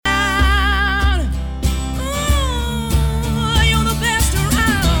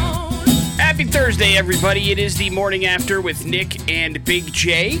Thursday, everybody. It is the morning after with Nick and Big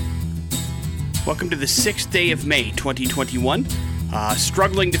J. Welcome to the 6th day of May, 2021.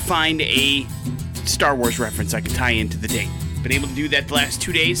 Struggling to find a Star Wars reference I can tie into the date. Been able to do that the last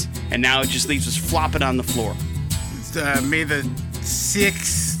 2 days, and now it just leaves us flopping on the floor. May the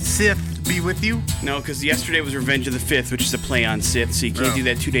Sith be with you? No, because yesterday was Revenge of the Fifth, which is a play on Sith, so you can't do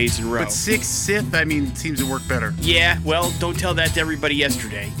that 2 days in a row. But Sith, seems to work better. Yeah, well, don't tell that to everybody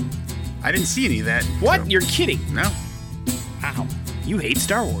yesterday. I didn't see any of that. What? So. You're kidding? No. Wow. You hate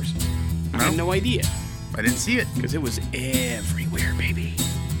Star Wars. No. I had no idea. I didn't see it. Because it was everywhere, baby.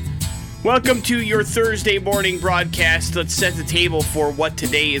 Welcome to your Thursday morning broadcast. Let's set the table for what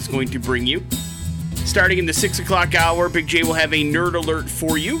today is going to bring you. Starting in the 6 o'clock hour, Big J will have a nerd alert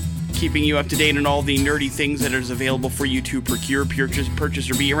for you, keeping you up to date on all the nerdy things that is available for you to procure, purchase,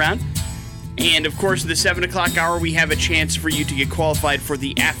 or be around. And, of course, in the 7 o'clock hour, we have a chance for you to get qualified for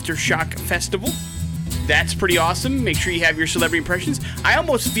the Aftershock Festival. That's pretty awesome. Make sure you have your celebrity impressions. I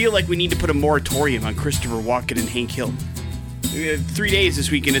almost feel like we need to put a moratorium on Christopher Walken and Hank Hill. 3 days this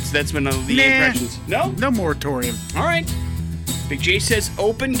weekend, that's been the impressions. No? No moratorium. All right. Big J says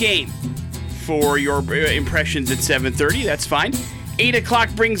open game for your impressions at 7:30. That's fine. 8 o'clock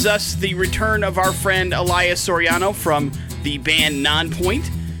brings us the return of our friend Elias Soriano from the band Nonpoint.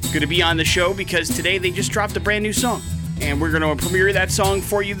 Going to be on the show because today they just dropped a brand new song. And we're going to premiere that song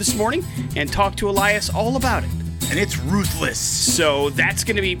for you this morning and talk to Elias all about it. And it's ruthless. So that's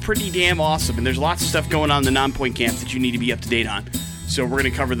going to be pretty damn awesome. And there's lots of stuff going on in the Nonpoint camp that you need to be up to date on. So we're going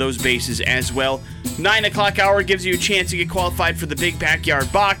to cover those bases as well. 9 o'clock hour gives you a chance to get qualified for the Big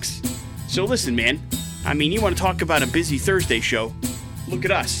Backyard Box. So listen, man. I mean, you want to talk about a busy Thursday show? Look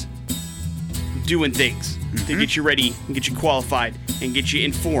at us. Doing things to get you ready and get you qualified and get you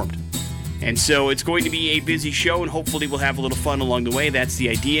informed. And so it's going to be a busy show, and hopefully we'll have a little fun along the way. That's the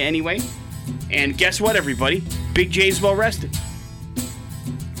idea anyway. And guess what, everybody? Big J's well rested.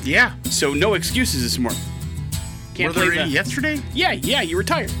 Yeah. So no excuses this morning. Were there any yesterday? Yeah, you were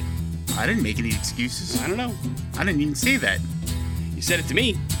tired. I didn't make any excuses. I don't know. I didn't even say that. You said it to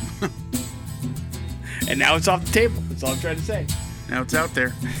me. And now it's off the table. That's all I'm trying to say. Now it's out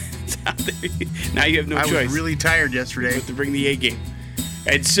there. It's out there. Now you have no choice. I was really tired yesterday. You have to bring the A game.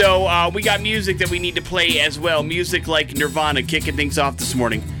 And so we got music that we need to play as well. Music like Nirvana kicking things off this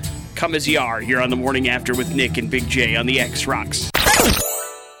morning. Come As You Are here on the Morning After with Nick and Big J on the X Rocks.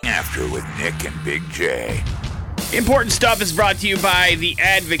 After with Nick and Big J. Important stuff is brought to you by The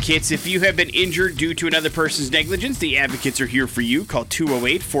Advocates. If you have been injured due to another person's negligence, The Advocates are here for you. Call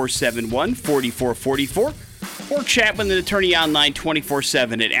 208-471-4444 or chat with an attorney online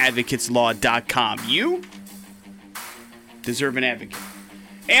 24/7 at advocateslaw.com. You deserve an advocate.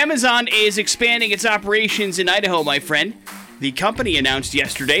 Amazon is expanding its operations in Idaho, my friend. The company announced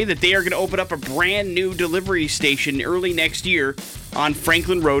yesterday that they are going to open up a brand new delivery station early next year on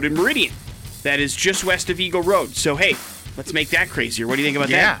Franklin Road in Meridian. That is just west of Eagle Road. So, hey, let's make that crazier. What do you think about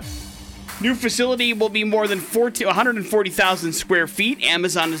that? New facility will be more than 140,000 square feet.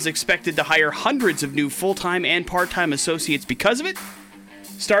 Amazon is expected to hire hundreds of new full-time and part-time associates because of it.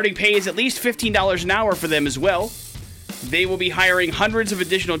 Starting pay is at least $15 an hour for them as well. They will be hiring hundreds of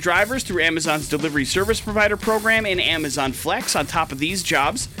additional drivers through Amazon's delivery service provider program and Amazon Flex. On top of these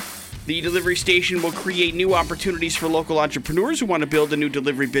jobs, the delivery station will create new opportunities for local entrepreneurs who want to build a new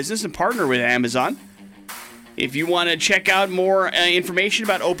delivery business and partner with Amazon. If you want to check out more information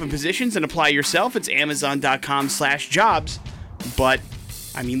about open positions and apply yourself, it's amazon.com/jobs. But,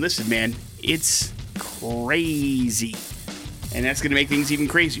 I mean, listen, man, it's crazy. And that's going to make things even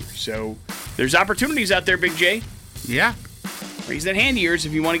crazier. So, there's opportunities out there, Big J. Yeah. Raise that hand of yours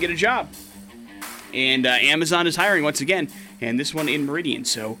if you want to get a job. And Amazon is hiring once again, and this one in Meridian.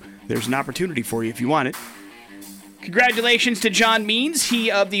 So there's an opportunity for you if you want it. Congratulations to John Means.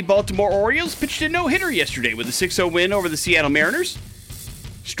 He of the Baltimore Orioles pitched a no-hitter yesterday with a 6-0 win over the Seattle Mariners.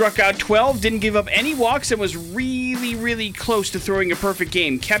 Struck out 12, didn't give up any walks, and was really, really close to throwing a perfect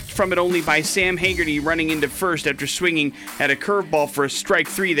game. Kept from it only by Sam Haggerty running into first after swinging at a curveball for a strike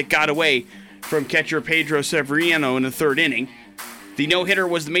 3 that got away from catcher Pedro Severino in the third inning. The no-hitter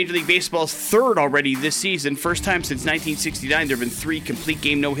was the Major League Baseball's third already this season. First time since 1969 there have been 3 complete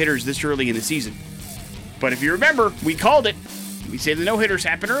game no-hitters this early in the season. But if you remember, we called it. We say the no-hitters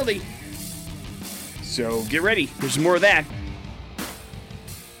happen early. So get ready. There's more of that.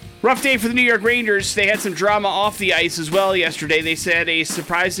 Rough day for the New York Rangers. They had some drama off the ice as well yesterday. They said a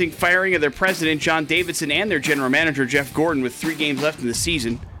surprising firing of their president, John Davidson, and their general manager, Jeff Gordon, with 3 games left in the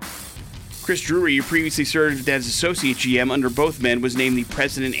season. Chris Drury, who previously served as associate GM under both men, was named the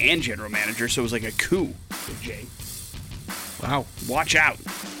president and general manager, so it was like a coup with Jay. Wow. Watch out.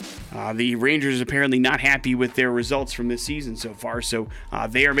 The Rangers are apparently not happy with their results from this season so far, so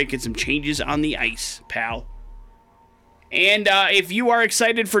they are making some changes on the ice, pal. And if you are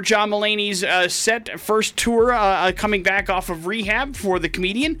excited for John Mulaney's set first tour coming back off of rehab for the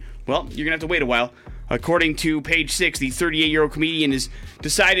comedian, well, you're going to have to wait a while. According to Page 6, the 38-year-old comedian has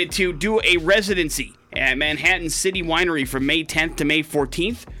decided to do a residency at Manhattan City Winery from May 10th to May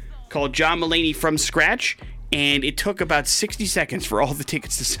 14th called John Mulaney From Scratch, and it took about 60 seconds for all the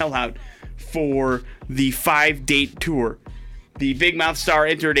tickets to sell out for the 5-date tour. The Big Mouth star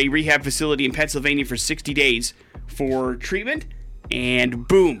entered a rehab facility in Pennsylvania for 60 days for treatment, and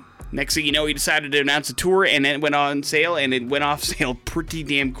boom. Next thing you know, he decided to announce a tour, and then it went on sale, and it went off sale pretty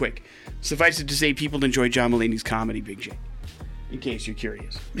damn quick. Suffice it to say, people enjoy John Mulaney's comedy, Big J, in case you're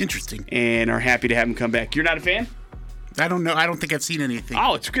curious. Interesting. And are happy to have him come back. You're not a fan? I don't know. I don't think I've seen anything.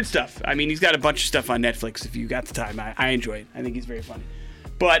 Oh, it's good stuff. I mean, he's got a bunch of stuff on Netflix if you got the time. I enjoy it. I think he's very funny.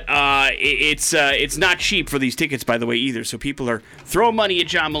 But it's not cheap for these tickets, by the way, either. So people are throwing money at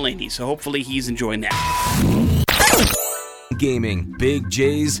John Mulaney. So hopefully he's enjoying that. Gaming, Big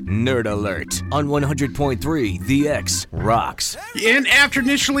J's Nerd Alert on 100.3 The X Rocks. And after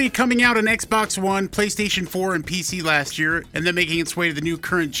initially coming out on Xbox One, PlayStation 4, and PC last year, and then making its way to the new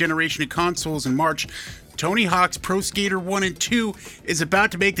current generation of consoles in March, Tony Hawk's Pro Skater 1 and 2 is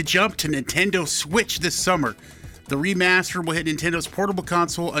about to make the jump to Nintendo Switch this summer. The remaster will hit Nintendo's portable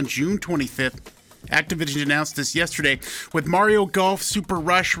console on June 25th. Activision announced this yesterday, with Mario Golf Super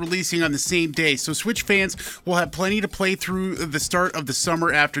Rush releasing on the same day. So Switch fans will have plenty to play through the start of the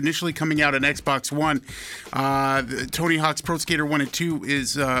summer after initially coming out on Xbox One. Tony Hawk's Pro Skater 1 and 2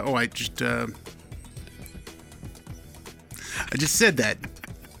 is... I just said that.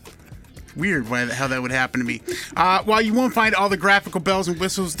 Weird how that would happen to me. While you won't find all the graphical bells and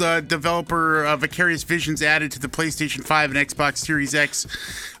whistles the developer Vicarious Visions added to the PlayStation 5 and Xbox Series X,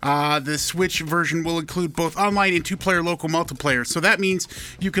 the Switch version will include both online and two-player local multiplayer. So that means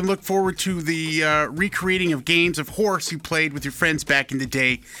you can look forward to the recreating of games of horse you played with your friends back in the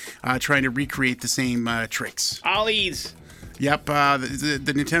day, trying to recreate the same tricks. Ollies. Yep,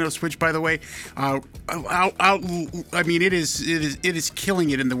 the Nintendo Switch, by the way, I mean, it is killing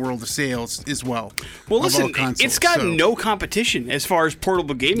it in the world of sales as well. Well, listen, it's got no competition as far as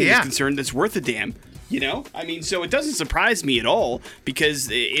portable gaming is concerned that's worth a damn. You know, I mean, so it doesn't surprise me at all because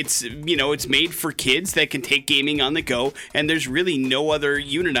it's made for kids that can take gaming on the go, and there's really no other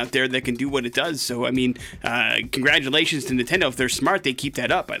unit out there that can do what it does. So, I mean, congratulations to Nintendo. If they're smart, they keep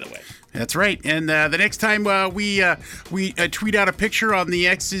that up, by the way. That's right. And the next time we tweet out a picture on the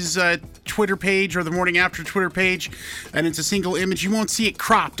X's Twitter page or the Morning After Twitter page, and it's a single image, you won't see it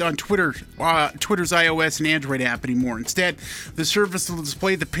cropped on Twitter's iOS and Android app anymore. Instead, the service will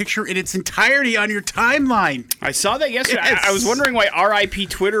display the picture in its entirety on your timeline. I saw that yesterday. Yes. I was wondering why RIP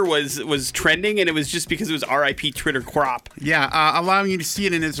Twitter was trending, and it was just because it was RIP Twitter crop. Yeah, allowing you to see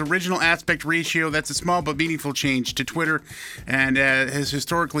it in its original aspect ratio. That's a small but meaningful change to Twitter, and has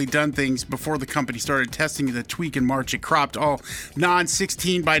historically done things before the company started testing the tweak in March. It cropped all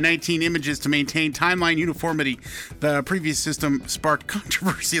non-16 by 19 images to maintain timeline uniformity. The previous system sparked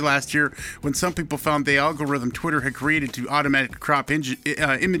controversy last year when some people found the algorithm Twitter had created to automatically crop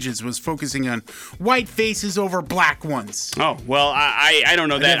images was focusing on white faces over black ones. Oh, well, I don't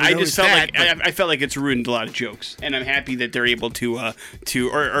know that. I just felt I felt like it's ruined a lot of jokes, and I'm happy that they're able to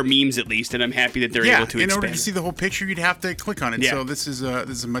or memes at least, and I'm happy that they're able to expand. In order to see the whole picture, you'd have to click on it. Yeah. So this is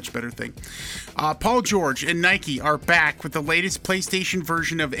a much better thing. Paul George and Nike are back with the latest PlayStation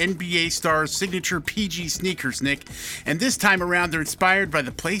version of NBA star's signature PG sneakers, Nick. And this time around, they're inspired by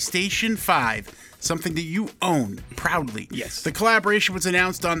the PlayStation 5. Something that you own proudly. Yes. The collaboration was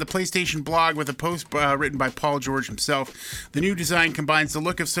announced on the PlayStation blog with a post written by Paul George himself. The new design combines the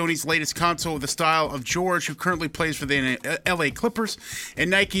look of Sony's latest console with the style of George, who currently plays for the LA Clippers, and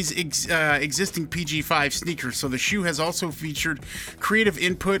Nike's existing PG5 sneakers. So the shoe has also featured creative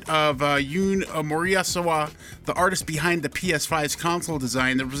input of Yoon Moriyasawa, the artist behind the PS5's console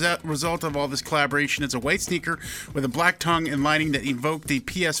design. The result of all this collaboration is a white sneaker with a black tongue and lining that evoke the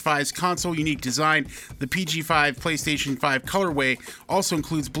PS5's console unique design. The PG5 PlayStation 5 colorway also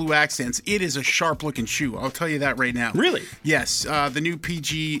includes blue accents. It is a sharp-looking shoe. I'll tell you that right now. Really? Yes. The new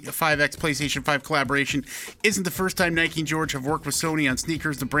PG5X PlayStation 5 collaboration isn't the first time Nike and George have worked with Sony on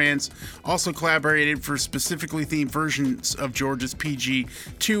sneakers. The brands also collaborated for specifically themed versions of George's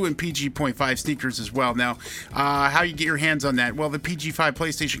PG2 and PG.5 sneakers as well. Now, how you get your hands on that? Well, the PG5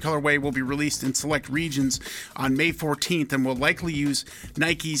 PlayStation colorway will be released in select regions on May 14th and will likely use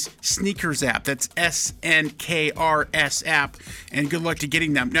Nike's Sneakers app. That's SNKRS app, and good luck to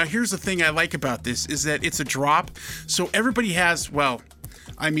getting them. Now, here's the thing I like about this is that it's a drop, so everybody has,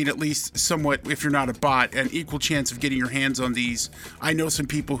 I mean, at least somewhat, if you're not a bot, an equal chance of getting your hands on these. I know some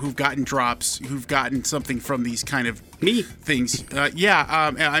people who've gotten drops, who've gotten something from these kind of things.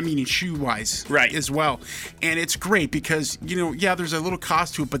 I mean, shoe-wise as well. And it's great because, there's a little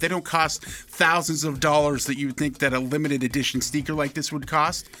cost to it, but they don't cost thousands of dollars that you would think that a limited edition sneaker like this would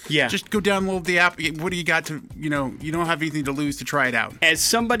cost. Yeah. Just go download the app. What do you got to, you don't have anything to lose to try it out. As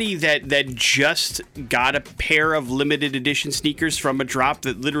somebody that just got a pair of limited edition sneakers from a drop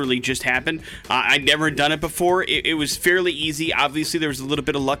that literally just happened, I'd never done it before. It was fairly easy. Obviously, there was a little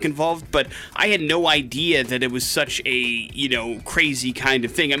bit of luck involved, but I had no idea that it was such a, crazy kind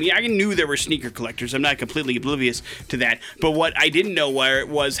of thing. I mean, I knew there were sneaker collectors. I'm not completely oblivious to that. But what I didn't know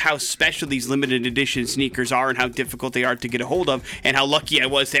was how special these limited edition sneakers are and how difficult they are to get a hold of and how lucky I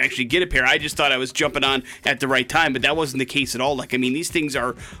was to actually get a pair. I just thought I was jumping on at the right time, but that wasn't the case at all. Like, I mean, these things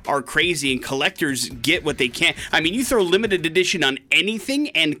are crazy, and collectors get what they can. I mean, you throw limited edition on anything,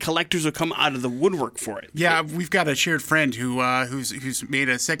 and collectors will come out of the woodwork for it. Yeah, we've got a shared friend who's made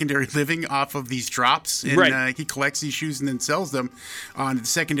a secondary living off of these drops, and right. He collects these shoes and then sells them on the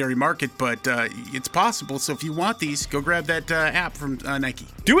secondary market. But it's possible. So if you want these, go grab that app from Nike.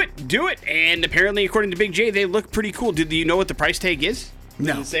 Do it. And apparently, according to Big J, they look pretty cool. Do you know what the price tag is?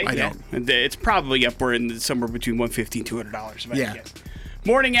 No, I don't. It's probably upward in somewhere between $150 and $200. If I yeah. guess.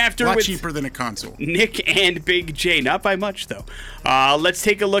 Morning After a lot with cheaper than a console. Nick and Big J. Not by much, though. Let's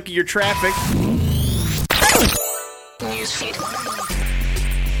take a look at your traffic.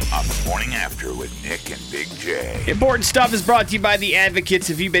 On the Morning After with Nick and Big J. Important stuff is brought to you by the Advocates.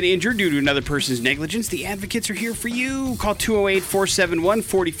 If you've been injured due to another person's negligence, the Advocates are here for you. Call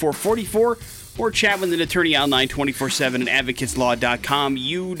 208-471-4444 or chat with an attorney online 24/7 at advocateslaw.com.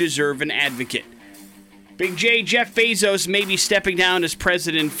 You deserve an advocate. Big J, Jeff Bezos may be stepping down as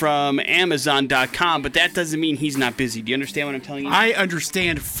president from Amazon.com, but that doesn't mean he's not busy. Do you understand what I'm telling you? I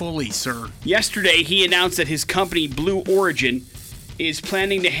understand fully, sir. Yesterday, he announced that his company, Blue Origin, is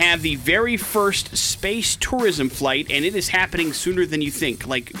planning to have the very first space tourism flight, and it is happening sooner than you think,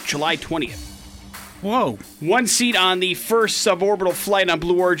 like July 20th. Whoa. One seat on the first suborbital flight on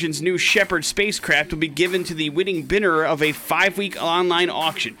Blue Origin's new Shepard spacecraft will be given to the winning bidder of a 5-week online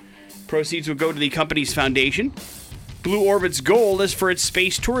auction. Proceeds will go to the company's foundation. Blue Orbit's goal is for its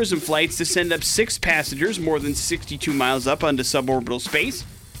space tourism flights to send up 6 passengers more than 62 miles up onto suborbital space,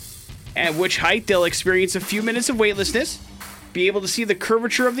 at which height they'll experience a few minutes of weightlessness, be able to see the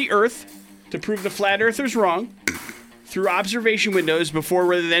curvature of the Earth to prove the flat earthers wrong through observation windows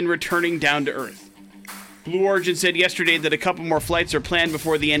before then returning down to Earth. Blue Origin said yesterday that a couple more flights are planned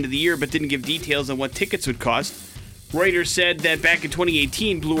before the end of the year, but didn't give details on what tickets would cost. Reuters said that back in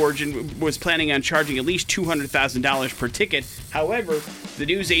 2018, Blue Origin was planning on charging at least $200,000 per ticket. However, the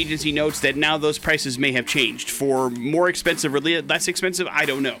news agency notes that now those prices may have changed. For more expensive or less expensive, I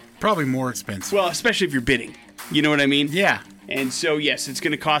don't know. Probably more expensive. Well, especially if you're bidding. You know what I mean? Yeah. And so, yes, it's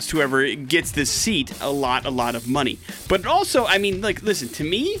going to cost whoever gets this seat a lot of money. But also, I mean, like, listen, to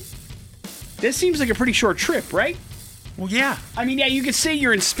me, this seems like a pretty short trip, right? Well, yeah. I mean, yeah, you could say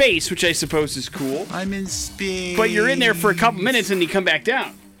you're in space, which I suppose is cool. I'm in space. But you're in there for a couple minutes and you come back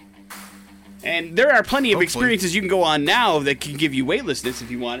down. And there are plenty of experiences you can go on now that can give you weightlessness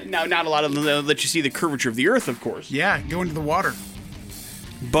if you want it. Now, not a lot of them let you see the curvature of the Earth, of course. Yeah, go into the water.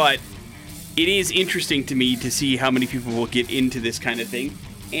 But it is interesting to me to see how many people will get into this kind of thing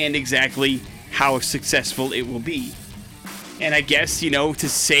and exactly how successful it will be. And I guess, to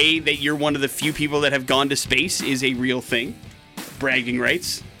say that you're one of the few people that have gone to space is a real thing. Bragging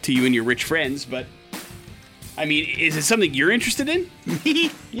rights to you and your rich friends, but I mean, is it something you're interested in?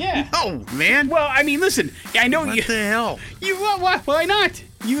 Me? Yeah. No, man. Well, I mean, listen, I know what the hell? Why not?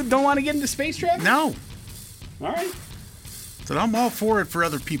 You don't want to get into space travel? No. All right. So I'm all for it for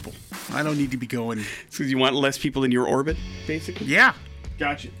other people. I don't need to be going. So you want less people in your orbit, basically? Yeah.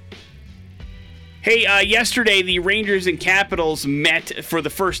 Gotcha. Hey, yesterday the Rangers and Capitals met for the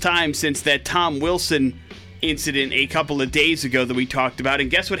first time since that Tom Wilson incident a couple of days ago that we talked about.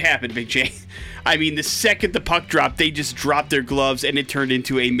 And guess what happened, Big J? I mean, the second the puck dropped, they just dropped their gloves and it turned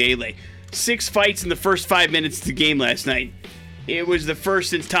into a melee. 6 fights in the first 5 minutes of the game last night. It was the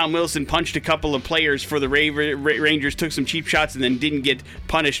first since Tom Wilson punched a couple of players for the Rangers, took some cheap shots, and then didn't get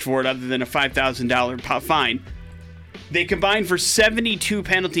punished for it other than a $5,000 fine. They combined for 72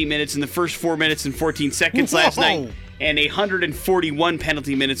 penalty minutes in the first 4 minutes and 14 seconds last night, and 141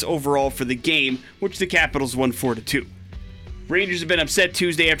 penalty minutes overall for the game, which the Capitals won 4-2. Rangers have been upset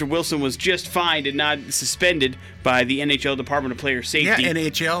Tuesday after Wilson was just fined and not suspended by the NHL Department of Player Safety. Yeah,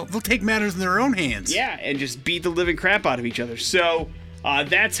 NHL, they'll take matters in their own hands. Yeah, and just beat the living crap out of each other. So,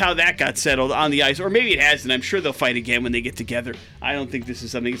 That's how that got settled on the ice. Or maybe it hasn't. I'm sure they'll fight again when they get together. I don't think this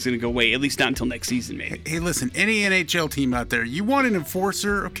is something that's going to go away, at least not until next season, maybe. Hey, listen, any NHL team out there, you want an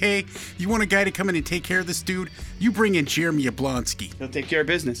enforcer, okay? You want a guy to come in and take care of this dude? You bring in Jeremy Yablonski. He'll take care of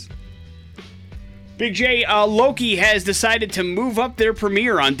business. Big J, Loki has decided to move up their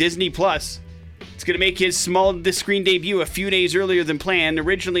premiere on Disney+. It's going to make his small-screen debut a few days earlier than planned.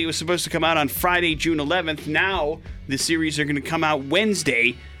 Originally, it was supposed to come out on Friday, June 11th. Now, the series are going to come out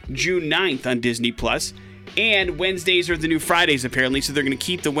Wednesday, June 9th on Disney+. And Wednesdays are the new Fridays, apparently, so they're going to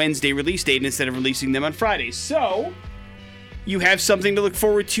keep the Wednesday release date instead of releasing them on Fridays. So, you have something to look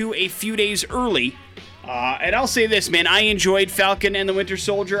forward to a few days early. And I'll say this, man, I enjoyed Falcon and the Winter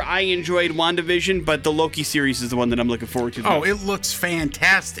Soldier. I enjoyed WandaVision, but the Loki series is the one that I'm looking forward to the most. It looks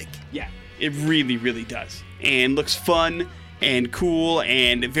fantastic. Yeah, it really, really does. And looks fun and cool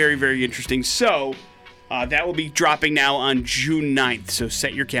and very, very interesting. So, that will be dropping now on June 9th, so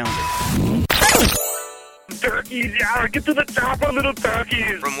set your calendar. Turkeys, yeah, get to the top, little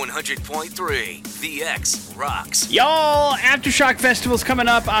turkeys. From 100.3, The X rocks. Y'all, Aftershock Festival's coming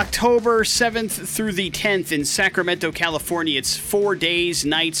up October 7th through the 10th in Sacramento, California. It's 4 days,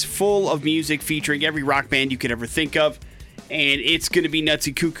 nights full of music featuring every rock band you could ever think of. And it's going to be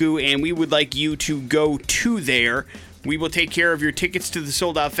nutsy cuckoo, and we would like you to go to there. We will take care of your tickets to the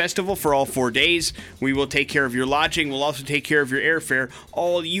sold-out festival for all 4 days. We will take care of your lodging. We'll also take care of your airfare.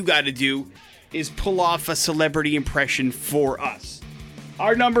 All you got to do is pull off a celebrity impression for us.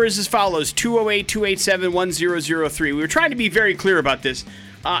 Our number is as follows, 208-287-1003. We were trying to be very clear about this.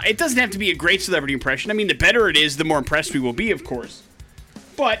 It doesn't have to be a great celebrity impression. I mean, the better it is, the more impressed we will be, of course.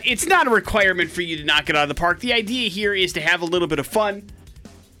 But it's not a requirement for you to knock it out of the park. The idea here is to have a little bit of fun.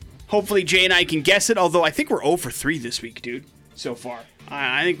 Hopefully Jay and I can guess it, although I think we're 0 for 3 this week, dude, so far.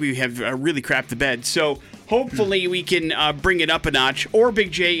 I think we have really crapped the bed. So hopefully we can bring it up a notch. Or,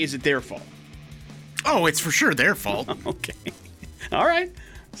 Big J, is it their fault? Oh, it's for sure their fault. Okay. All right.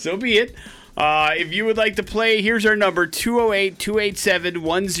 So be it. If you would like to play, here's our number,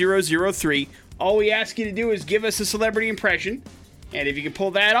 208-287-1003. All we ask you to do is give us a celebrity impression. And if you can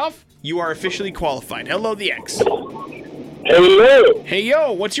pull that off, you are officially qualified. Hello, the X. Hello. Hey,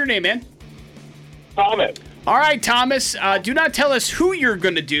 yo. What's your name, man? Thomas. All right, Thomas. Do not tell us who you're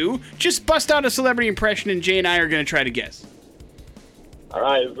going to do. Just bust out a celebrity impression, and Jay and I are going to try to guess. All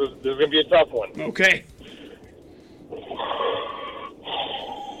right, this is going to be a tough one. Okay.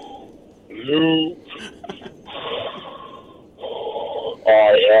 Luke,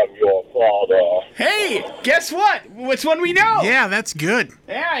 I am your father. Hey, guess what? Which one we know? Yeah, that's good.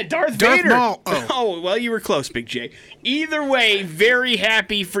 Yeah, Darth Vader. Maul. Oh. Oh, well, you were close, Big J. Either way, very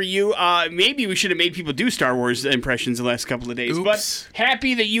happy for you. Maybe we should have made people do Star Wars impressions the last couple of days. Oops. But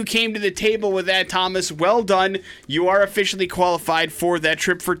happy that you came to the table with that, Thomas. Well done. You are officially qualified for that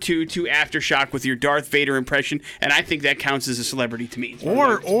trip for 2 to Aftershock with your Darth Vader impression, and I think that counts as a celebrity to me.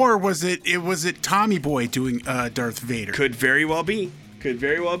 Or was it Tommy Boy doing Darth Vader? Could very well be. Could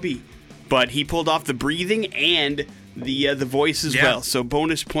very well be. But he pulled off the breathing and the voice as well. So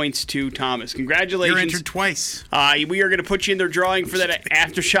bonus points to Thomas. Congratulations. You're entered twice. We are going to put you in their drawing for that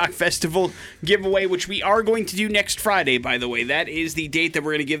Aftershock Festival giveaway, which we are going to do next Friday, by the way. That is the date that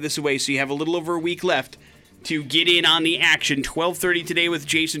we're going to give this away, so you have a little over a week left to get in on the action. 12:30 today with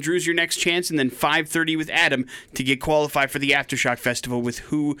Jason Drew's your next chance, and then 5:30 with Adam to get qualified for the Aftershock Festival with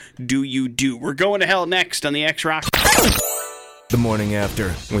Who Do You Do. We're going to hell next on the X Rock. The morning after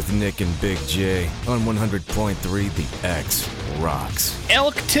with Nick and Big J on 100.3 The X rocks.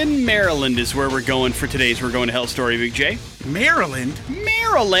 Elkton, Maryland is where we're going for today's We're Going to Hell story, Big J. Maryland?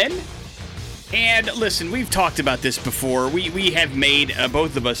 Maryland? And listen, we've talked about this before. We have made,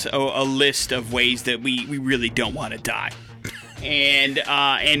 both of us, a list of ways that we really don't want to die. And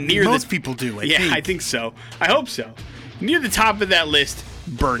near Most people do, I think. I think so. I hope so. Near the top of that list,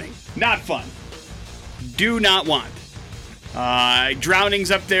 burning. Not fun. Do not want.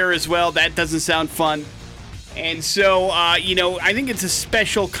 Drowning's up there as well. That doesn't sound fun. And so, I think it's a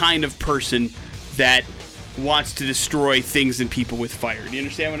special kind of person that wants to destroy things and people with fire. Do you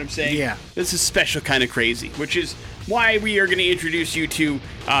understand what I'm saying? Yeah. This is special kind of crazy, which is why we are going to introduce you to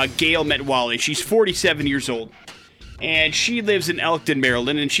Gail Metwally. She's 47 years old, and she lives in Elkton,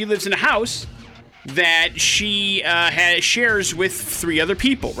 Maryland, and she lives in a house that she shares with 3 other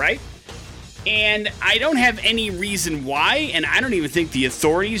people, right? And I don't have any reason why, and I don't even think the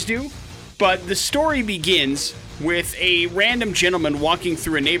authorities do, but the story begins with a random gentleman walking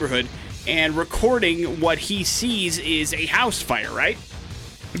through a neighborhood and recording what he sees is a house fire, right?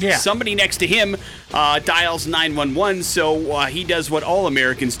 Yeah. Somebody next to him dials 911, so he does what all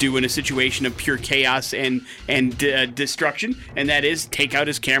Americans do in a situation of pure chaos and destruction, and that is take out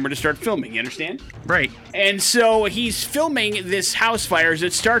his camera to start filming. You understand? Right. And so he's filming this house fire as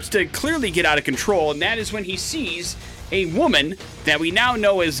it starts to clearly get out of control, and that is when he sees a woman that we now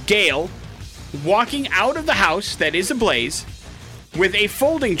know as Gail walking out of the house that is ablaze with a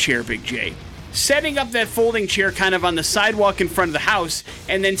folding chair, Big J, setting up that folding chair kind of on the sidewalk in front of the house,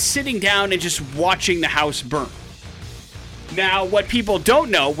 and then sitting down and just watching the house burn. Now, what people don't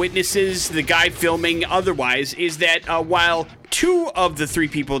know, witnesses, the guy filming, otherwise, is that while 2 of the 3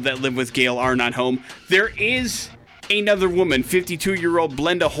 people that live with Gail are not home, there is another woman, 52-year-old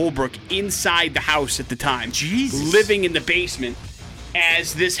Blenda Holbrook, inside the house at the time. Jesus. Living in the basement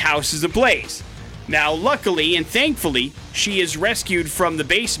as this house is ablaze. Now, luckily and thankfully, she is rescued from the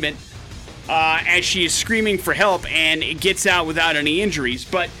basement as she is screaming for help and it gets out without any injuries.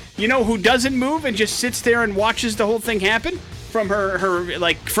 But you know who doesn't move and just sits there and watches the whole thing happen from her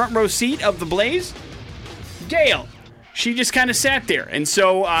like front row seat of the blaze? Gail. She just kind of sat there. And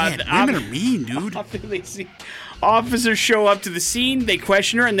so Man, women are mean, dude. Officers show up to the scene, they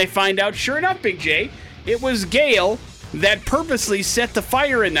question her, and they find out, sure enough, Big J, it was Gail that purposely set the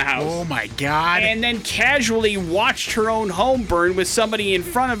fire in the house. Oh my God. And then casually watched her own home burn with somebody in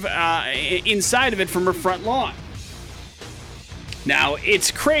front of, inside of it from her front lawn. Now,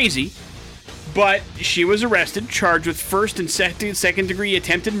 it's crazy, but she was arrested, charged with first and second degree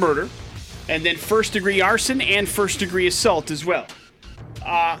attempted murder, and then first degree arson and first degree assault as well.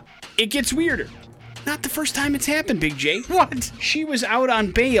 It gets weirder. Not the first time it's happened, Big J. What? She was out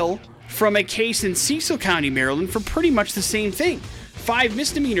on bail from a case in Cecil County, Maryland, for pretty much the same thing. 5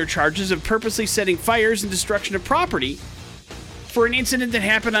 misdemeanor charges of purposely setting fires and destruction of property for an incident that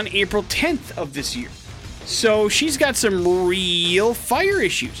happened on April 10th of this year. So she's got some real fire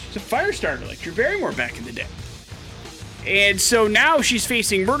issues. She's a fire starter like Drew Barrymore back in the day. And so now she's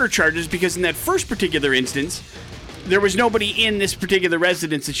facing murder charges because in that first particular instance, there was nobody in this particular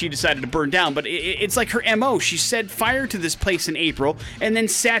residence that she decided to burn down, but it's like her MO. She set fire to this place in April and then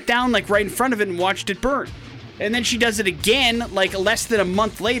sat down like right in front of it and watched it burn. And then she does it again like less than a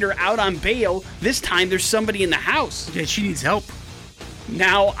month later out on bail. This time there's somebody in the house. Yeah, she needs help.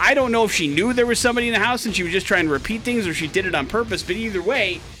 Now, I don't know if she knew there was somebody in the house and she was just trying to repeat things or she did it on purpose, but either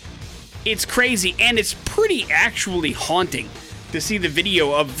way, it's crazy and it's pretty actually haunting to see the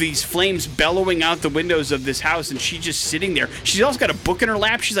video of these flames bellowing out the windows of this house and she's just sitting there. She's also got a book in her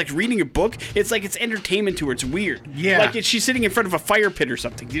lap. She's like reading a book. It's like it's entertainment to her. It's weird. Yeah. Like she's sitting in front of a fire pit or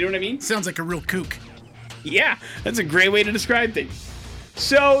something. Do you know what I mean? Sounds like a real kook. Yeah, that's a great way to describe things.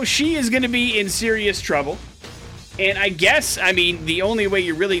 So she is going to be in serious trouble. And I guess, I mean, the only way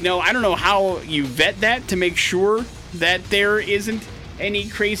you really know, I don't know how you vet that to make sure that there isn't any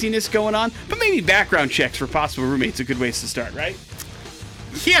craziness going on, but maybe background checks for possible roommates are good ways to start, right?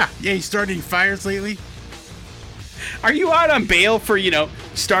 Yeah. Yeah, you started any fires lately? Are you out on bail for,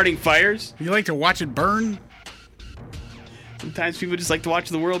 starting fires? You like to watch it burn? Sometimes people just like to watch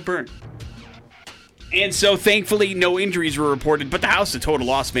the world burn. And so, thankfully, no injuries were reported, but the house is a total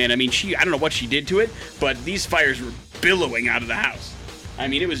loss, man. I mean, I don't know what she did to it, but these fires were billowing out of the house. I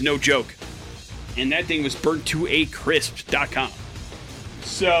mean, it was no joke. And that thing was burnt to a crisp.com.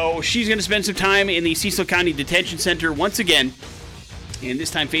 So, she's going to spend some time in the Cecil County Detention Center once again, and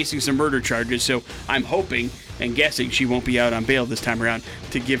this time facing some murder charges. So, I'm hoping and guessing she won't be out on bail this time around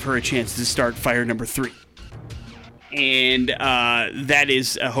to give her a chance to start fire number 3. And that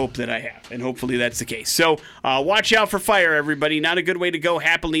is a hope that I have, and hopefully that's the case. So watch out for fire, everybody. Not a good way to go.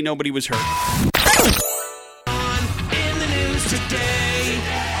 Happily, nobody was hurt.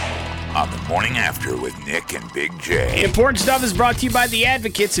 On the morning after with Nick and Big J. Important stuff is brought to you by The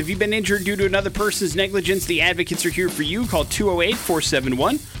Advocates. If you've been injured due to another person's negligence, The Advocates are here for you. Call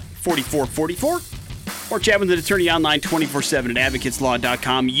 208-471-4444 or chat with an attorney online 24/7 at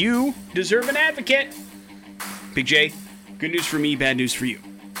advocateslaw.com. You deserve an advocate. Big J, good news for me, bad news for you.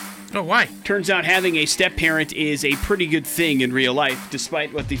 Oh, why? Turns out having a step-parent is a pretty good thing in real life,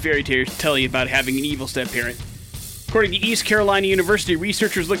 despite what the fairy tales tell you about having an evil step-parent. According to East Carolina University,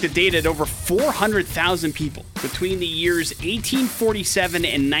 researchers looked at data at over 400,000 people between the years 1847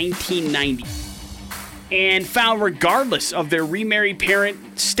 and 1990, and found regardless of their remarried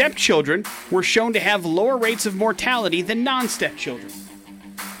parent, stepchildren were shown to have lower rates of mortality than non-stepchildren.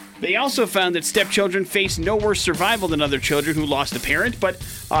 They also found that stepchildren faced no worse survival than other children who lost a parent, but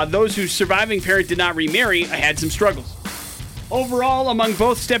those whose surviving parent did not remarry had some struggles. Overall, among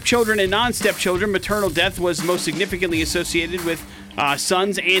both stepchildren and non-stepchildren, maternal death was most significantly associated with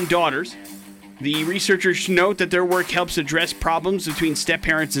sons and daughters. The researchers note that their work helps address problems between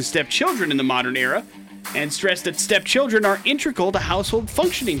step-parents and step-children in the modern era, and stress that step-children are integral to household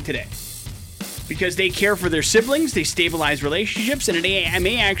functioning today. Because they care for their siblings, they stabilize relationships, and it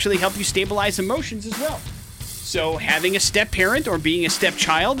may actually help you stabilize emotions as well. So having a step-parent or being a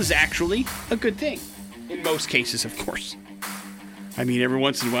step-child is actually a good thing. In most cases, of course. I mean, every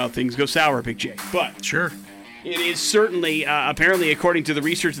once in a while things go sour, Big J. But Sure. it is certainly, apparently, according to the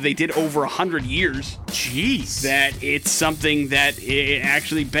research that they did over 100 years, Jeez. that it's something that it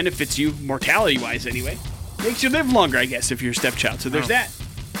actually benefits you, mortality-wise anyway. Makes you live longer, I guess, if you're a stepchild. So there's that.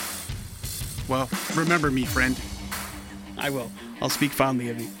 Well, remember me, friend. I will. I'll speak fondly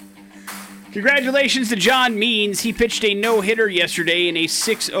of you. Congratulations to John Means. He pitched a no-hitter yesterday in a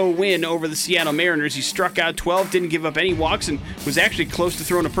 6-0 win over the Seattle Mariners. He struck out 12, didn't give up any walks, and was actually close to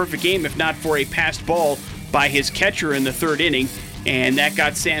throwing a perfect game, if not for a passed ball by his catcher in the third inning, and that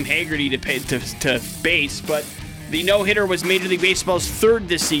got Sam Haggerty to base. But the no-hitter was Major League Baseball's third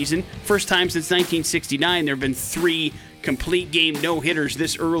this season. First time since 1969. There have been 3 complete game no-hitters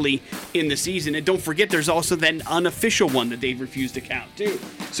this early in the season. And don't forget, there's also that unofficial one that they've refused to count, too.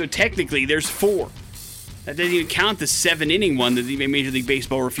 So technically, there's 4. That doesn't even count the 7-inning one that the Major League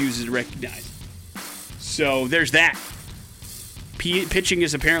Baseball refuses to recognize. So there's that. Pitching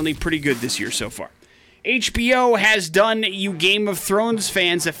is apparently pretty good this year so far. HBO has done you Game of Thrones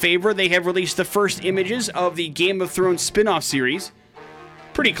fans a favor. They have released the first images of the Game of Thrones spin-off series.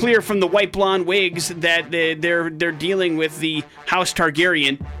 Pretty clear from the white blonde wigs that they're dealing with the House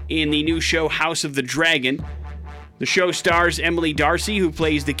Targaryen in the new show House of the Dragon. The show stars Emily Darcy, who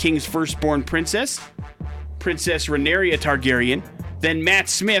plays the king's firstborn princess, Princess Rhaenyra Targaryen. Then Matt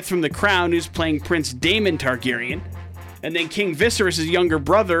Smith from The Crown, who's playing Prince Daemon Targaryen. And then King Viserys' younger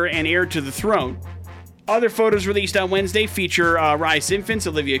brother and heir to the throne. Other photos released on Wednesday feature Rhys Ifans,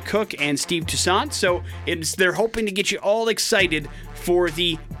 Olivia Cook, and Steve Toussaint. So they're hoping to get you all excited for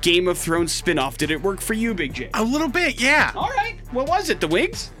the Game of Thrones spinoff. Did it work for you, Big J? A little bit, yeah. All right. What was it? The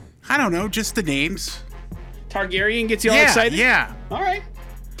wigs? I don't know, just the names. Targaryen gets you all excited? Yeah. All right.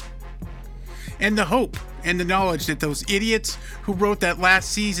 And the hope and the knowledge that those idiots who wrote that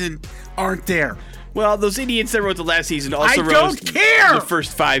last season aren't there. Well, those idiots that wrote the last season also wrote the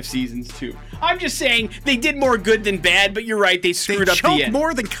first 5 seasons, too. I'm just saying they did more good than bad, but you're right, they screwed up the end. They choked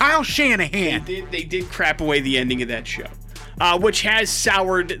more than Kyle Shanahan. They did crap away the ending of that show, which has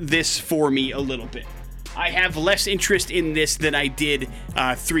soured this for me a little bit. I have less interest in this than I did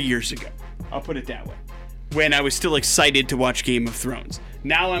 3 years ago. I'll put it that way. When I was still excited to watch Game of Thrones.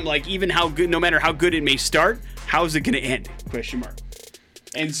 Now I'm like, even how good, no matter how good it may start, how's it going to end? Question mark.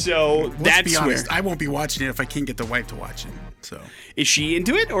 And so Let's be honest, I won't be watching it if I can't get the wife to watch it. So is she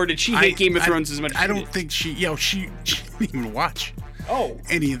into it, or did she hate Game of Thrones as much as I don't think she didn't even watch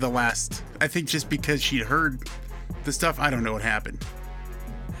any of the last. I think just because she'd heard the stuff, I don't know what happened.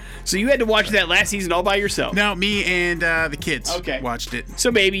 So you had to watch that last season all by yourself? No, me and the kids watched it.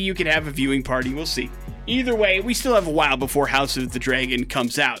 So maybe you could have a viewing party. We'll see. Either way, we still have a while before House of the Dragon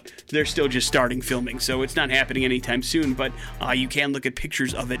comes out. They're still just starting filming, so it's not happening anytime soon, but you can look at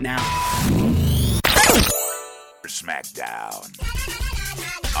pictures of it now. SmackDown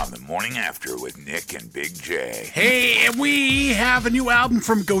on the morning after with Nick and Big J. Hey, we have a new album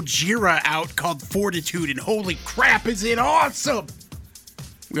from Gojira out called Fortitude, and holy crap, is it awesome!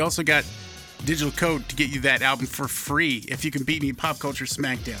 We also got digital code to get you that album for free if you can beat me Pop Culture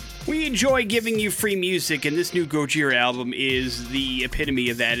Smackdown. We enjoy giving you free music, and this new Gojira album is the epitome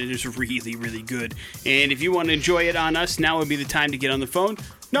of that. It is really, really good. And if you want to enjoy it on us, now would be the time to get on the phone.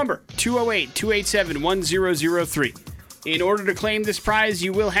 Number 208-287-1003. In order to claim this prize,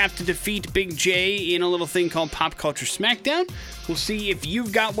 you will have to defeat Big J in a little thing called Pop Culture Smackdown. We'll see if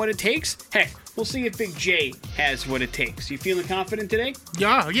you've got what it takes. Heck, we'll see if Big J has what it takes. You feeling confident today?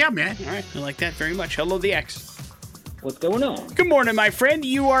 Yeah, man. All right, I like that very much. Hello, the X. What's going on? Good morning, my friend.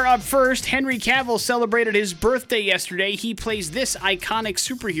 You are up first. Henry Cavill celebrated his birthday yesterday. He plays this iconic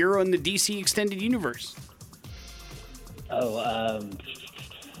superhero in the DC Extended Universe.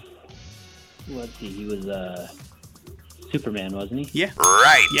 Let's see. He was Superman, wasn't he? Yeah.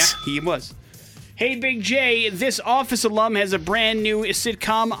 Right. Yeah, he was. Hey, Big J, this Office alum has a brand new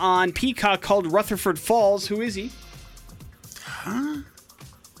sitcom on Peacock called Rutherford Falls. Who is he? Huh?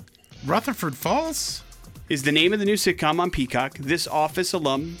 Rutherford Falls? Is the name of the new sitcom on Peacock. This Office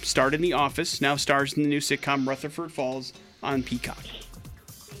alum starred in The Office, now stars in the new sitcom Rutherford Falls on Peacock.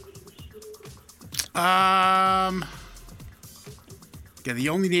 Yeah, the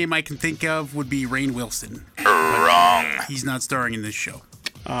only name I can think of would be Rainn Wilson. Wrong. He's not starring in this show.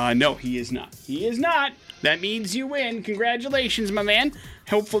 No, he is not. He is not. That means you win. Congratulations, my man.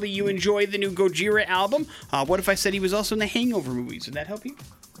 Hopefully you enjoy the new Gojira album. What if I said he was also in the Hangover movies? Would that help you?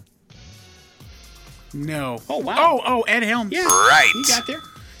 No. Oh, wow. Oh, Ed Helms. Yeah. Right. You got there.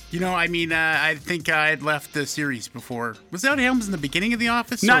 You know, I mean, I think I had left the series before. Was Ed Helms in the beginning of The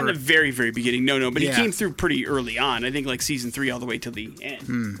Office? Not in the very, very beginning. No. But Yeah. he came through pretty early on. I think like season 3 all the way till the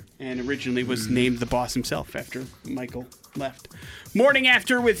end. And originally was named the boss himself after Michael left. Morning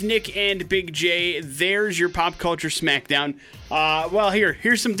After with Nick and Big J. There's your pop culture smackdown. Well,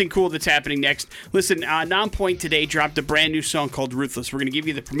 here's something cool that's happening next. Listen, Nonpoint today dropped a brand new song called Ruthless. We're going to give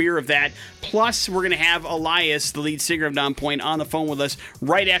you the premiere of that. Plus, we're going to have Elias, the lead singer of Nonpoint, on the phone with us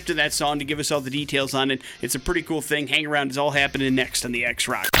right after that song to give us all the details on it. It's a pretty cool thing. Hang around. It's all happening next on the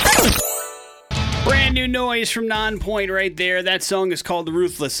X-Rock. Brand new noise from Nonpoint right there. That song is called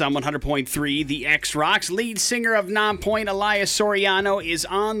Ruthless on 100.3. The X-Rocks. Lead singer of Nonpoint, Elias Soriano, is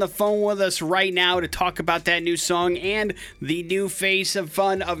on the phone with us right now to talk about that new song and the new face of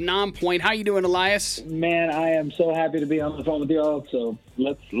fun of Nonpoint. How you doing, Elias? Man, I am so happy to be on the phone with y'all. So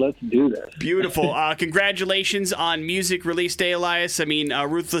let's do this. Beautiful. Congratulations on music release day, Elias. I mean,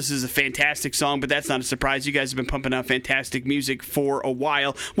 Ruthless is a fantastic song, but that's not a surprise. You guys have been pumping out fantastic music for a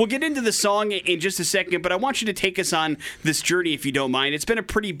while. We'll get into the song in just a second, but I want you to take us on this journey, if you don't mind. It's been a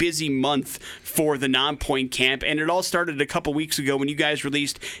pretty busy month for the Nonpoint camp, and it all started a couple weeks ago when you guys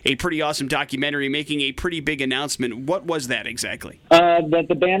released a pretty awesome documentary making a pretty big announcement. What was that exactly? That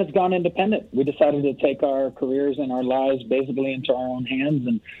the band has gone independent. We decided to take our careers and our lives basically into our own hands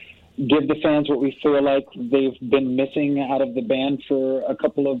and give the fans what we feel like they've been missing out of the band for a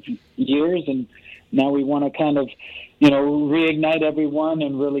couple of years. And now we want to kind of, reignite everyone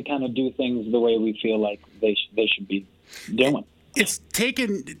and really kind of do things the way we feel like they should be doing. It's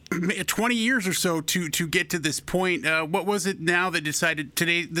taken 20 years or so to get to this point. What was it now that decided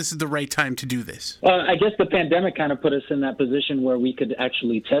today this is the right time to do this? I guess the pandemic kind of put us in that position where we could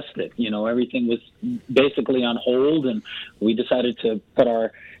actually test it. Everything was basically on hold, and we decided to put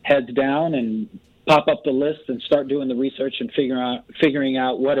our heads down and pop up the list and start doing the research and figuring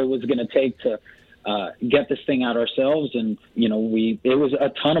out what it was going to take to get this thing out ourselves. And, it was a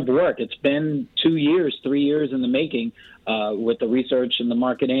ton of work. It's been 3 years in the making. With the research and the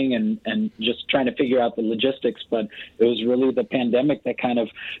marketing and just trying to figure out the logistics. But it was really the pandemic that kind of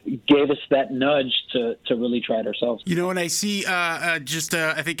gave us that nudge to really try it ourselves. And I see I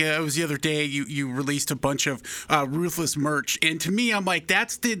think it was the other day you released a bunch of Ruthless merch. And to me, I'm like,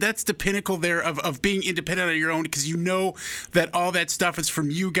 that's the pinnacle there of being independent on your own, because that all that stuff is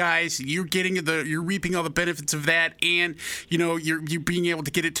from you guys. You're reaping all the benefits of that, and you're being able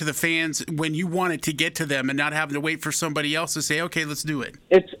to get it to the fans when you want it to get to them and not having to wait for somebody else to say, okay, let's do it.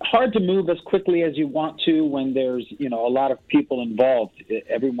 It's hard to move as quickly as you want to when there's a lot of people involved.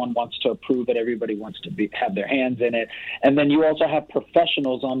 Everyone wants to approve it. Everybody wants to have their hands in it. And then you also have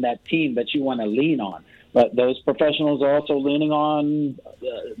professionals on that team that you want to lean on. But those professionals are also leaning on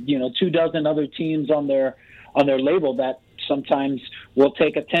 24 other teams on their label that sometimes will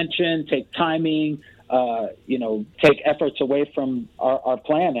take attention, take timing, take efforts away from our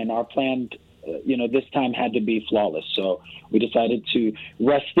plan. And our plan this time had to be flawless. So we decided to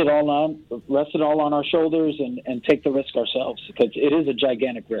rest it all on our shoulders and take the risk ourselves, because it is a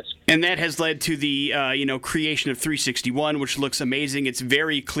gigantic risk. And that has led to the creation of 361, which looks amazing. It's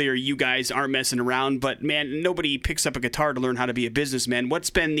very clear you guys aren't messing around, but man, nobody picks up a guitar to learn how to be a businessman.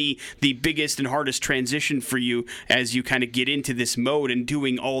 What's been the biggest and hardest transition for you as you kind of get into this mode and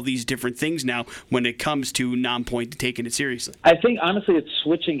doing all these different things now when it comes to Nonpoint, to taking it seriously? I think honestly it's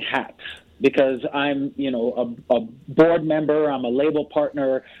switching hats. Because I'm, a board member, I'm a label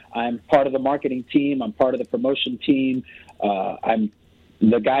partner, I'm part of the marketing team, I'm part of the promotion team, I'm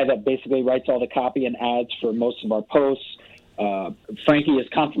the guy that basically writes all the copy and ads for most of our posts. Frankie is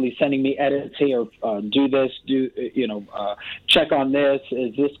constantly sending me edits here, do this, check on this,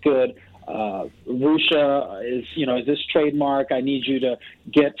 is this good? Rusha is this trademark? I need you to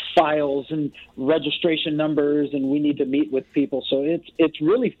get files and registration numbers, and we need to meet with people. So it's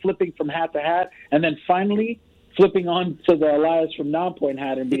really flipping from hat to hat, and then finally flipping on to the Elias from Nonpoint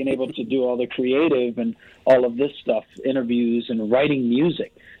hat and being able to do all the creative and all of this stuff, interviews and writing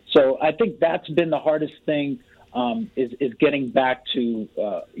music. So I think that's been the hardest thing, is getting back to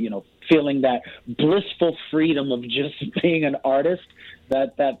feeling that blissful freedom of just being an artist.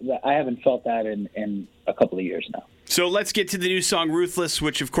 That I haven't felt that in a couple of years now. So let's get to the new song Ruthless,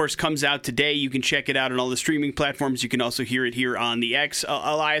 which of course comes out today. You can check it out on all the streaming platforms. You can also hear it here on the X.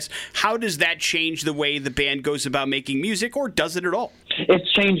 Elias, how does that change the way the band goes about making music, or does it at all?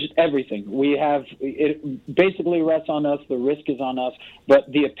 It's changed everything. It basically rests on us. The risk is on us,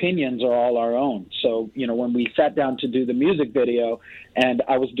 but the opinions are all our own. So, when we sat down to do the music video and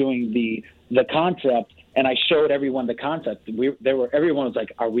I was doing the concept and I showed everyone the concept, everyone was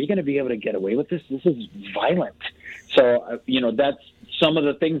like, are we going to be able to get away with this? This is violent. So, that's some of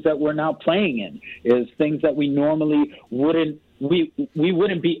the things that we're now playing in, is things that we normally wouldn't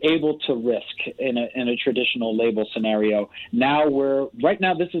be able to risk in a traditional label scenario. Right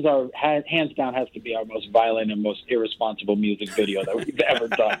now this is our hands down has to be our most violent and most irresponsible music video that we've ever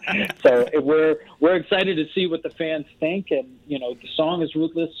done. So we're excited to see what the fans think, and the song is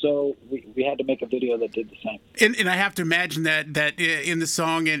Ruthless, so we had to make a video that did the same. And I have to imagine that in the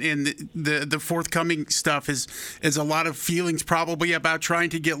song and in the forthcoming stuff is a lot of feelings probably about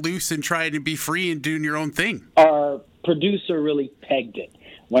trying to get loose and trying to be free and doing your own thing. Our producer really pegged it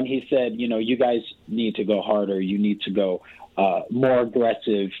when he said, you guys need to go harder. You need to go more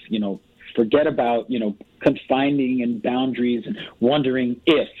aggressive. Forget about, confining and boundaries and wondering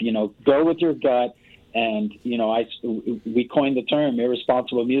if, go with your gut. And, we coined the term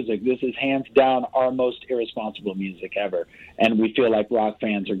irresponsible music. This is hands down our most irresponsible music ever. And we feel like rock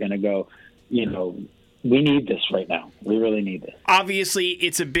fans are going to go, we need this right now. We really need this. Obviously,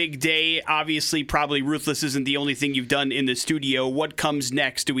 it's a big day. Obviously, probably Ruthless isn't the only thing you've done in the studio. What comes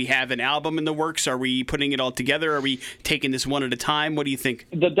next? Do we have an album in the works? Are we putting it all together? Are we taking this one at a time? What do you think?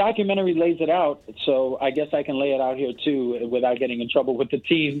 The documentary lays it out, so I guess I can lay it out here too without getting in trouble with the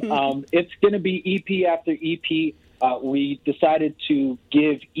team. It's going to be EP after EP. We decided to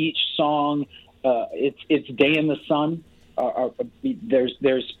give each song its day in the sun.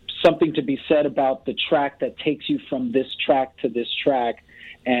 There's something to be said about the track that takes you from this track to this track.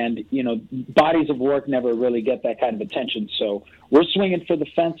 And, bodies of work never really get that kind of attention. So we're swinging for the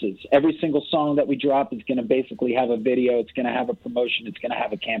fences. Every single song that we drop is going to basically have a video. It's going to have a promotion. It's going to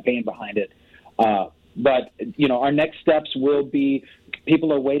have a campaign behind it. But, our next steps will be,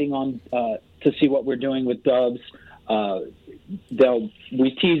 people are waiting on to see what we're doing with Dubs.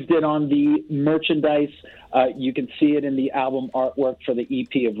 We teased it on the merchandise. You can see it in the album artwork for the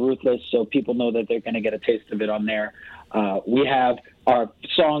EP of Ruthless, so people know that they're going to get a taste of it on there. We have our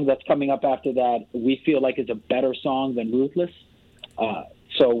song that's coming up after that. We feel like it's a better song than Ruthless,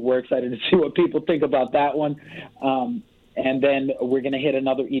 so we're excited to see what people think about that one. And then we're going to hit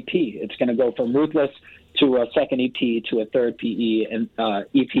another EP. It's going to go from Ruthless to a second EP to a third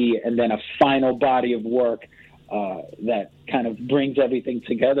EP, and then a final body of work that kind of brings everything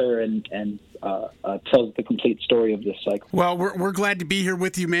together and tells the complete story of this cycle. Well, we're glad to be here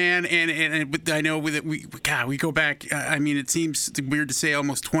with you, man. And I know that we go back. I mean, it seems weird to say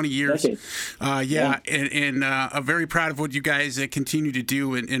almost 20 years. Yeah. And I'm very proud of what you guys continue to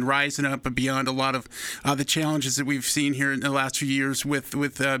do and rising up and beyond a lot of the challenges that we've seen here in the last few years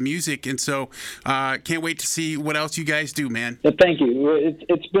with music. And so can't wait to see what else you guys do, man. Thank you.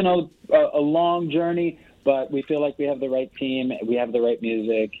 It's been a long journey, but we feel like we have the right team, we have the right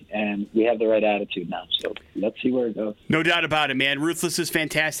music, and we have the right attitude now. So let's see where it goes. No doubt about it, man. Ruthless is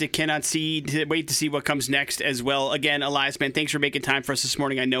fantastic. Cannot wait to see what comes next as well. Again, Elias, man, thanks for making time for us this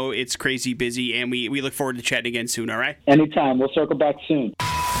morning. I know it's crazy busy, and we look forward to chatting again soon, all right? Anytime. We'll circle back soon.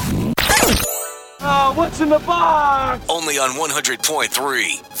 What's in the box? Only on 100.3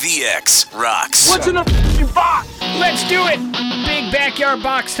 VX Rocks. What's in the box? Let's do it! Big backyard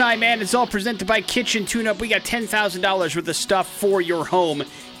box time, man. It's all presented by Kitchen Tune-Up. We got $10,000 worth of stuff for your home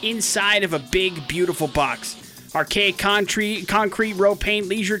inside of a big, beautiful box. Archaic concrete, row paint,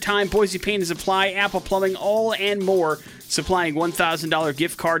 leisure time, Boise Paint and Supply, Apple Plumbing, all and more. Supplying $1,000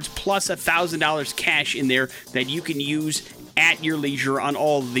 gift cards plus $1,000 cash in there that you can use at your leisure on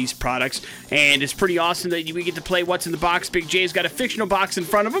all of these products. And it's pretty awesome that we get to play What's in the Box. Big J's got a fictional box in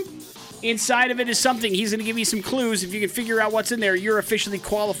front of him. Inside of it is something. He's going to give you some clues. If you can figure out what's in there, you're officially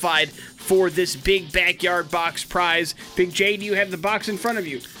qualified for this big backyard box prize. Big J, do you have the box in front of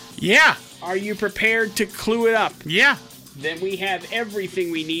you? Yeah. Are you prepared to clue it up? Yeah. Then we have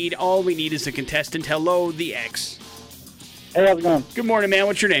everything we need. All we need is a contestant. Hello, the X. Hey, how's it going? Good morning, man.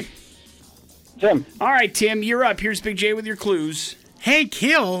 What's your name? Tim. All right, Tim, you're up. Here's Big J with your clues. Hank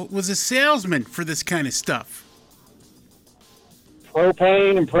Hill was a salesman for this kind of stuff.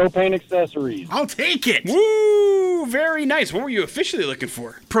 Propane and propane accessories. I'll take it. Woo! Very nice. What were you officially looking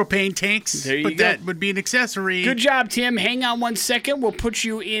for? Propane tanks. There you but go. That would be an accessory. Good job, Tim. Hang on 1 second. We'll put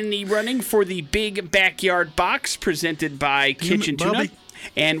you in the running for the big backyard box presented by Kitchen Tune-Up.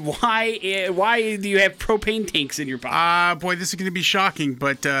 And why do you have propane tanks in your box? Boy, this is going to be shocking,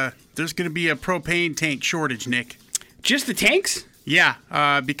 but there's going to be a propane tank shortage, Nick. Just the tanks?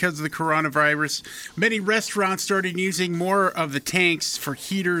 Yeah, because of the coronavirus, many restaurants started using more of the tanks for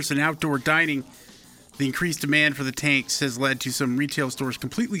heaters and outdoor dining. The increased demand for the tanks has led to some retail stores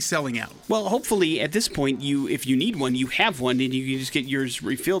completely selling out. Well, hopefully at this point, if you need one, you have one, and you can just get yours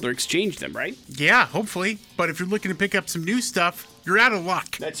refilled or exchange them, right? Yeah, hopefully. But if you're looking to pick up some new stuff, you're out of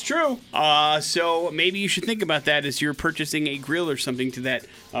luck. That's true. So maybe you should think about that as you're purchasing a grill or something to that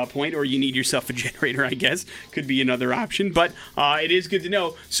point, or you need yourself a generator, I guess. Could be another option, but it is good to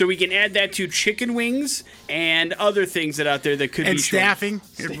know. So we can add that to chicken wings and other things that out there that could be staffing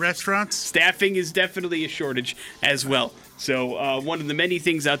at restaurants. Staffing is definitely a shortage as well. So one of the many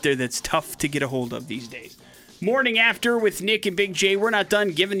things out there that's tough to get a hold of these days. Morning After with Nick and Big J. We're not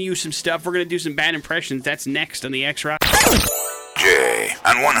done giving you some stuff. We're going to do some bad impressions. That's next on the X Rock. J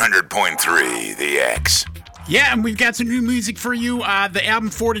on 100.3 The X. Yeah, and we've got some new music for you. The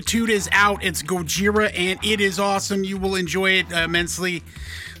album Fortitude is out. It's Gojira, and it is awesome. You will enjoy it immensely,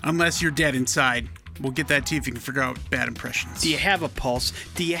 unless you're dead inside. We'll get that to you if you can figure out bad impressions. Do you have a pulse?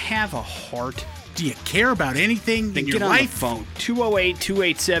 Do you have a heart? Do you care about anything then in your get on life? The phone.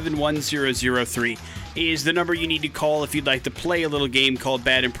 208-287-1003 is the number you need to call if you'd like to play a little game called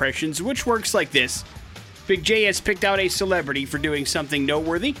Bad Impressions, which works like this. Big J has picked out a celebrity for doing something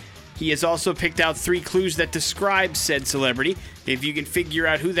noteworthy. He has also picked out 3 clues that describe said celebrity. If you can figure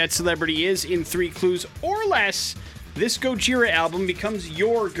out who that celebrity is in 3 clues or less, this Gojira album becomes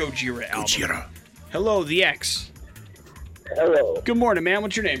your Gojira album. Gojira. Hello, the X. Hello, Good morning, man.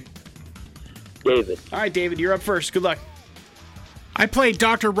 What's your name? David. All right, David, you're up first. Good luck. I played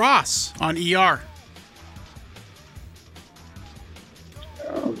Dr. Ross on ER.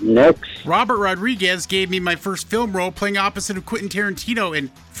 Next, Robert Rodriguez gave me my first film role playing opposite of Quentin Tarantino in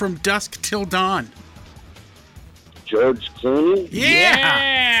From Dusk Till Dawn. George Clooney.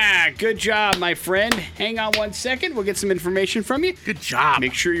 Yeah! Good job, my friend. Hang on 1 second. We'll get some information from you. Good job.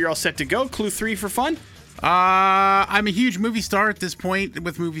 Make sure you're all set to go. Clue 3 for fun. I'm a huge movie star at this point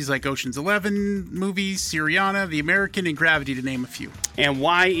with movies like Ocean's 11 movies, Syriana, The American, and Gravity, to name a few. And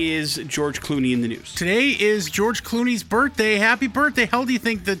why is George Clooney in the news? Today is George Clooney's birthday. Happy birthday. How old do you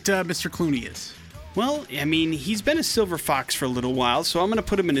think that Mr. Clooney is? Well, I mean, he's been a silver fox for a little while, so I'm going to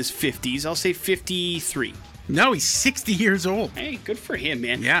put him in his 50s. I'll say 53. No, he's 60 years old. Hey, good for him,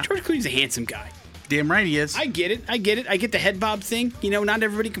 man. Yeah. George Clooney's a handsome guy. Damn right he is. I get it. I get the head bob thing. You know, not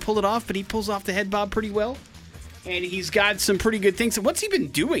everybody can pull it off, but he pulls off the head bob pretty well. And he's got some pretty good things. What's he been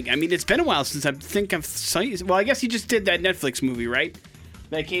doing? I mean, it's been a while since I've seen. Well, I guess he just did that Netflix movie, right?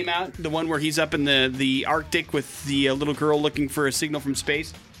 That came out, the one where he's up in the Arctic with the little girl looking for a signal from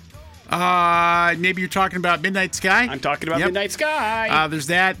space. Maybe you're talking about Midnight Sky? I'm talking about Midnight Sky. There's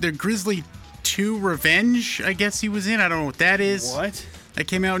that. The Grizzly 2 Revenge, I guess he was in. I don't know what that is. What? That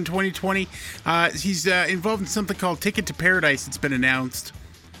came out in 2020. He's involved in something called Ticket to Paradise. It's been announced.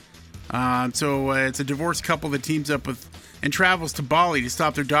 So it's a divorced couple that teams up with and travels to Bali to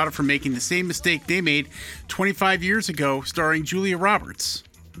stop their daughter from making the same mistake they made 25 years ago, starring Julia Roberts.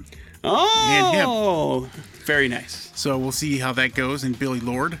 Oh, very nice. So we'll see how that goes. And Billy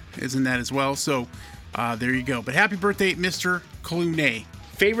Lord is in that as well. So there you go. But happy birthday, Mr. Clooney.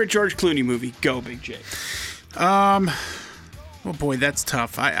 Favorite George Clooney movie? Go, Big J. Oh boy, that's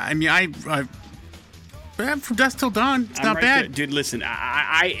tough. I mean, From Dusk Till Dawn, it's not bad. There. Dude, listen,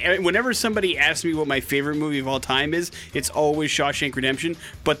 I whenever somebody asks me what my favorite movie of all time is, it's always Shawshank Redemption.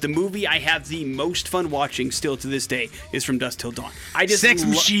 But the movie I have the most fun watching still to this day is From Dusk Till Dawn. I just Sex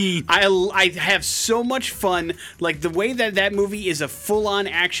Machine. I have so much fun. Like the way that movie is a full-on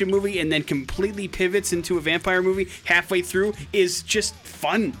action movie and then completely pivots into a vampire movie halfway through is just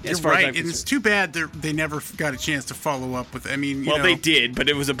fun. You're right, and it's too bad they never got a chance to follow up with. I mean, they did, but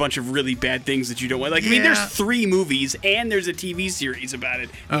it was a bunch of really bad things that you don't want. Like, I mean, there's 3 movies and there's a TV series about it.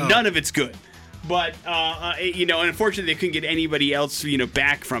 Oh. None of it's good, but and unfortunately they couldn't get anybody else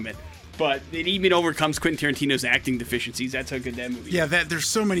back from it. But it even overcomes Quentin Tarantino's acting deficiencies. That's how good that movie is. Yeah, there's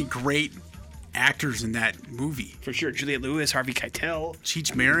so many great actors in that movie. For sure. Juliette Lewis, Harvey Keitel.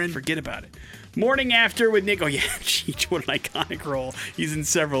 Cheech Marin. Forget about it. Morning After with Nick. Oh, yeah, Cheech, what an iconic role. He's in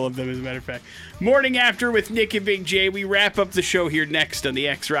several of them, as a matter of fact. Morning After with Nick and Big J. We wrap up the show here next on the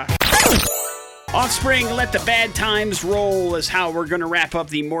X-Rock. Offspring, Let the Bad Times Roll is how we're going to wrap up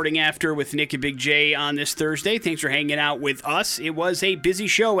the Morning After with Nick and Big J on this Thursday. Thanks for hanging out with us. It was a busy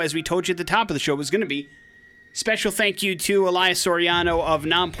show, as we told you at the top of the show it was going to be. Special thank you to Elias Soriano of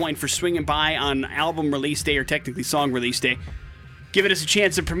Nonpoint for swinging by on album release day, or technically song release day, giving us a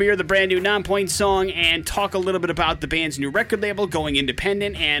chance to premiere the brand new Nonpoint song and talk a little bit about the band's new record label going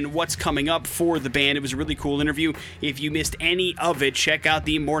independent and what's coming up for the band. It was a really cool interview. If you missed any of it, check out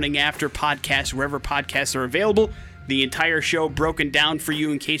the Morning After podcast wherever podcasts are available. the entire show broken down for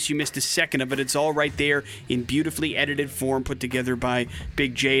you in case you missed a second of it. It's all right there in beautifully edited form put together by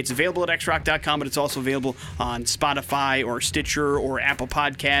Big J. It's available at xrock.com, but it's also available on Spotify or Stitcher or Apple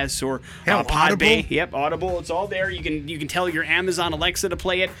Podcasts or Podbay. Audible? Yep, Audible. It's all there. You can tell your Amazon Alexa to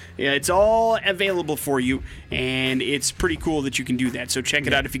play it. It's all available for you, and it's pretty cool that you can do that. So check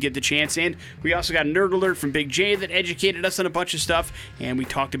it out if you get the chance. And we also got a Nerd Alert from Big J that educated us on a bunch of stuff, and we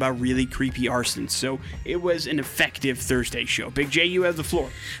talked about really creepy arsons. So it was an effective Thursday show. Big J, you have the floor.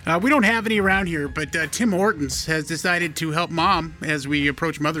 We don't have any around here, but Tim Hortons has decided to help Mom, as we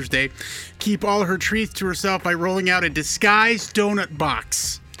approach Mother's Day, keep all her treats to herself by rolling out a disguised donut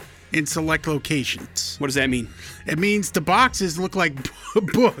box in select locations. What does that mean? It means the boxes look like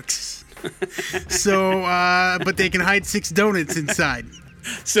books. So, but they can hide 6 donuts inside.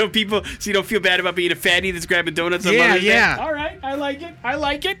 So you don't feel bad about being a fatty that's grabbing donuts on Mother's Day? Yeah. All right, I like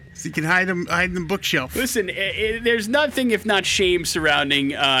it. So you can hide them in the bookshelf. Listen, there's nothing if not shame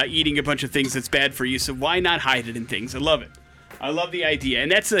surrounding eating a bunch of things that's bad for you, so why not hide it in things? I love it. I love the idea.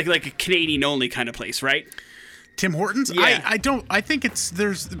 And that's like a Canadian-only kind of place, right? Tim Hortons? Yeah. I think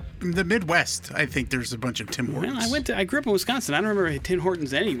there's the Midwest. I think there's a bunch of Tim Hortons. Well, I grew up in Wisconsin. I don't remember Tim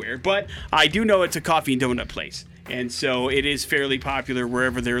Hortons anywhere, but I do know it's a coffee and donut place. And so it is fairly popular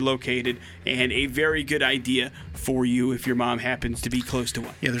wherever they're located, and a very good idea for you if your mom happens to be close to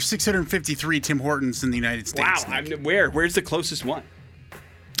one. Yeah, there's 653 Tim Hortons in the United States. Wow. Where's the closest one?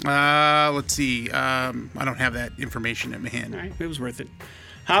 Let's see. I don't have that information in my hand. All right, it was worth it.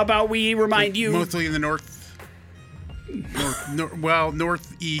 How about we remind you? Mostly in the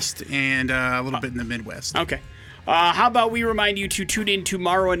northeast and a little bit in the Midwest. Okay. How about we remind you to tune in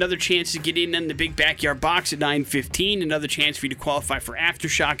tomorrow? Another chance to get in on the Big Backyard Box at 9:15. Another chance for you to qualify for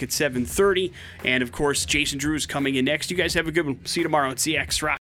Aftershock at 7:30. And, of course, Jason Drew is coming in next. You guys have a good one. See you tomorrow at CX Rock.